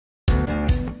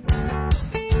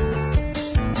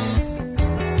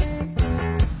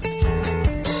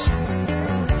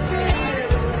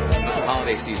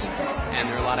holiday season, and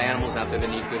there are a lot of animals out there that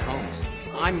need good homes.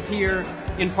 I'm here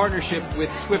in partnership with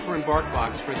Swiffer and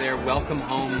BarkBox for their Welcome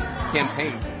Home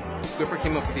campaign. Swiffer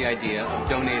came up with the idea of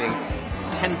donating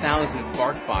 10,000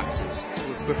 bark boxes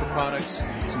with Swiffer products,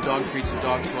 some dog treats and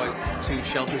dog toys to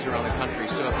shelters around the country.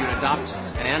 So if you adopt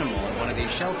an animal at one of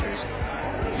these shelters,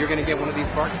 you're going to get one of these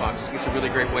bark boxes. It's a really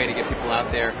great way to get people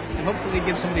out there and hopefully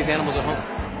give some of these animals a home.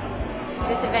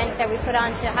 This event that we put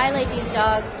on to highlight these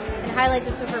dogs and highlight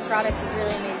the Swiffer products is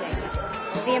really amazing.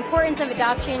 The importance of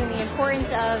adoption and the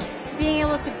importance of being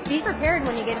able to be prepared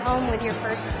when you get home with your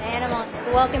first animal.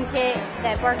 The welcome kit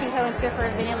that Bark & Co. and Swiffer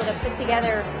have been able to put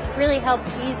together really helps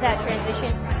ease that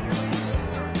transition.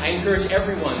 I encourage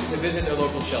everyone to visit their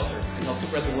local shelter and help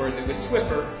spread the word that with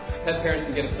Swiffer, pet parents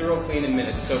can get a thorough clean in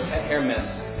minutes, so pet hair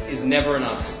mess is never an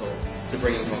obstacle to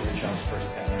bringing home your child's first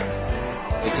pet.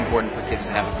 It's important for kids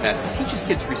to have a pet. It teaches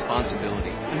kids responsibility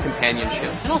and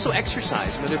companionship, and also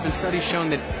exercise. There have been studies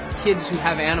showing that kids who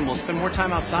have animals spend more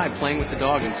time outside playing with the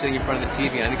dog than sitting in front of the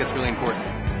TV, and I think that's really important.